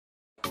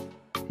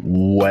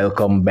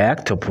Welcome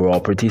back to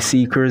Property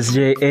Seekers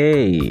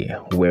JA,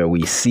 where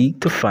we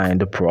seek to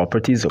find the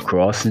properties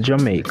across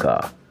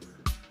Jamaica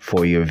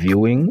for your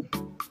viewing,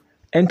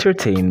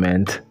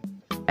 entertainment,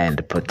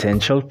 and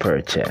potential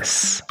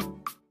purchase.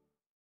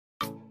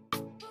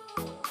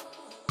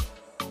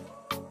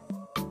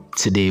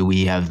 Today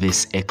we have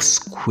this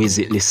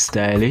exquisitely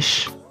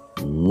stylish,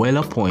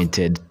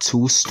 well-appointed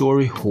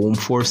two-story home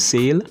for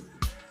sale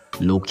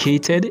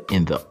located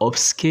in the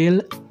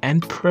upscale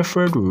and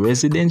preferred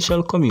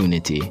residential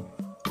community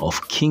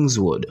of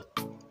Kingswood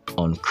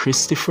on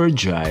Christopher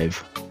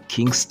Drive,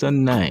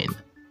 Kingston 9,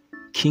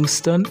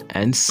 Kingston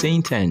and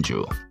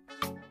St.Andrew.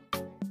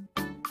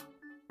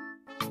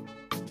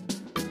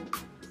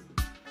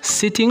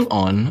 Sitting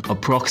on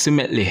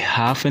approximately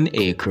half an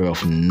acre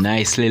of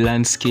nicely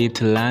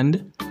landscaped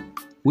land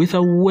with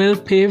a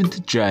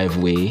well-paved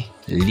driveway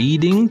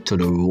leading to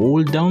the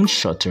roll-down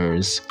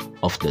shutters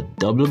of the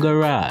double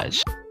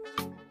garage.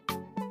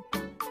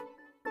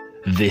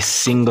 This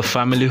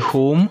single-family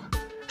home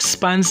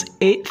spans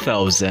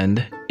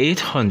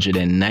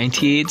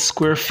 8,898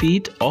 square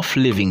feet of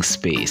living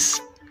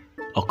space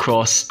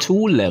across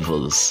 2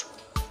 levels,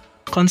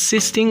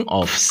 consisting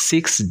of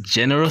 6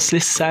 generously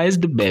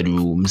sized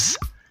bedrooms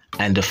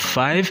and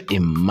 5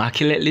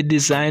 immaculately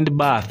designed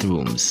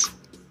bathrooms.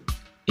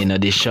 In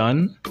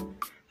addition,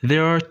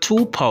 there are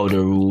 2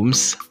 powder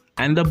rooms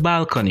and a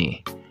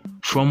balcony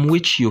from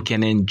which you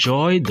can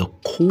enjoy the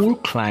cool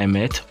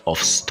climate of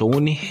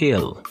Stony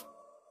Hill.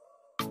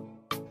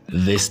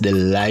 This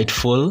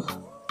delightful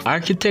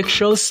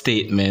architectural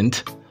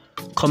statement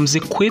comes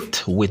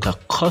equipped with a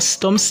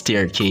custom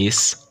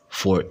staircase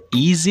for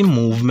easy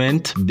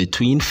movement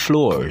between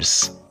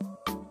floors.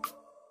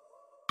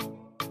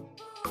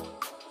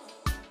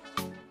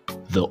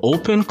 The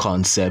open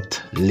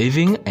concept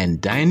living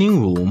and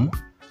dining room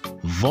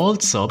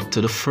vaults up to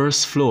the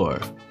first floor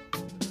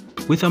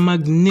with a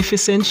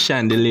magnificent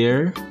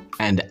chandelier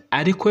and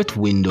adequate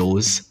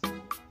windows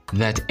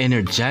that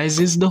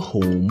energizes the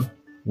home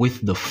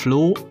with the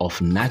flow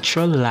of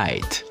natural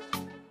light.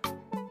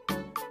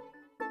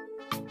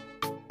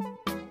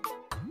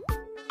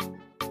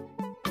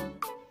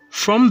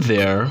 From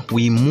there,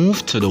 we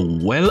move to the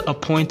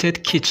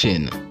well-appointed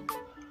kitchen,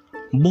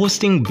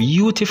 boasting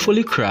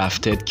beautifully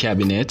crafted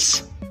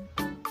cabinets,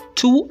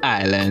 2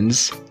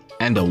 islands,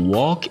 and a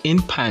walk-in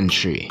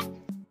pantry.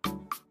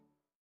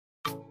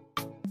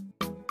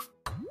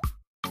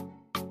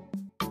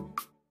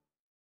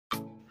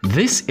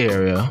 This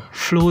area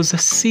flows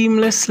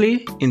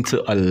seamlessly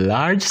into a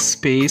large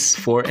space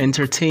for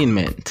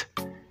entertainment,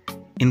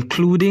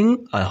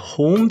 including a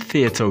home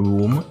theater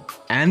room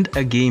and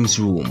a games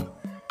room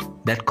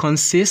that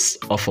consists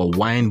of a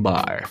wine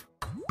bar.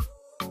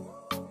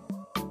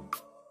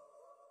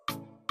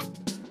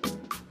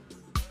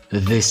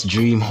 This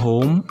dream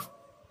home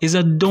is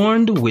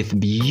adorned with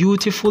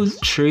beautiful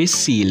tray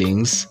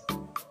ceilings.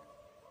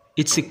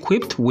 It's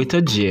equipped with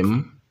a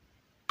gym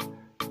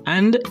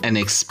and an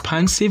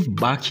expansive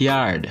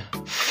backyard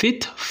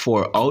fit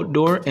for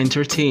outdoor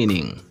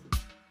entertaining.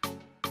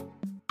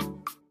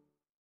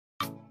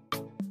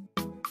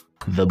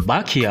 The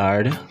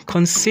backyard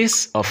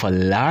consists of a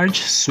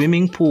large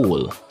swimming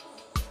pool,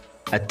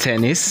 a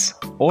tennis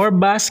or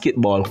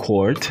basketball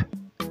court,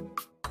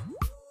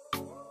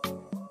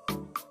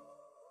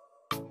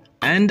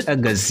 and a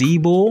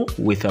gazebo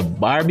with a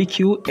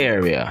barbecue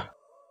area.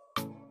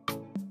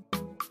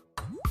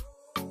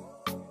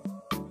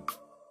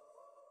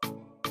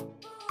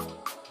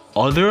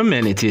 Other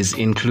amenities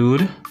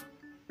include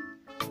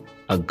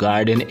a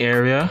garden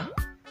area,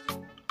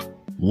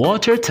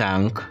 water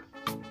tank,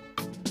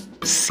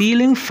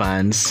 ceiling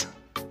fans,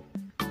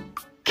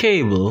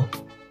 cable,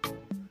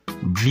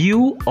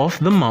 view of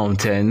the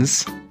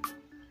mountains,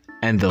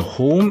 and the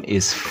home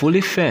is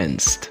fully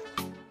fenced.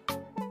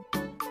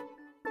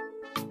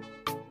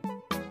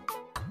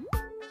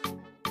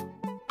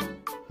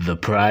 The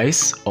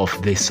price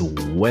of this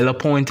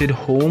well-appointed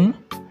home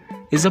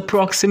is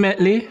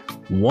approximately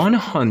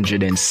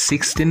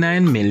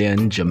 169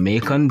 million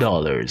Jamaican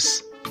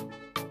dollars.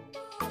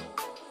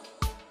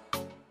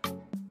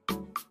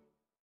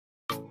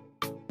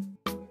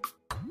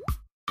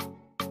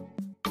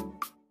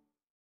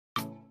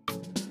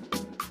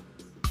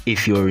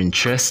 If you're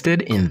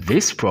interested in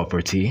this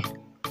property,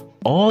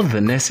 all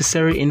the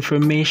necessary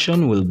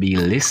information will be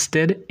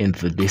listed in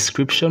the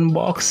description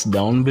box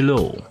down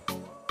below.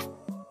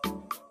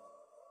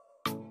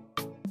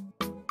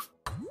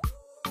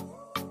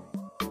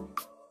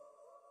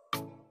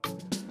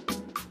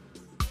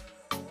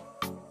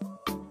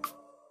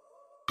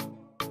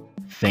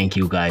 Thank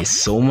you guys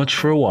so much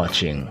for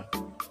watching.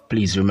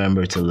 Please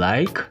remember to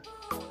like,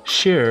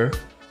 share,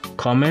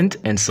 comment,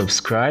 and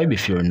subscribe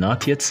if you're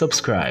not yet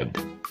subscribed.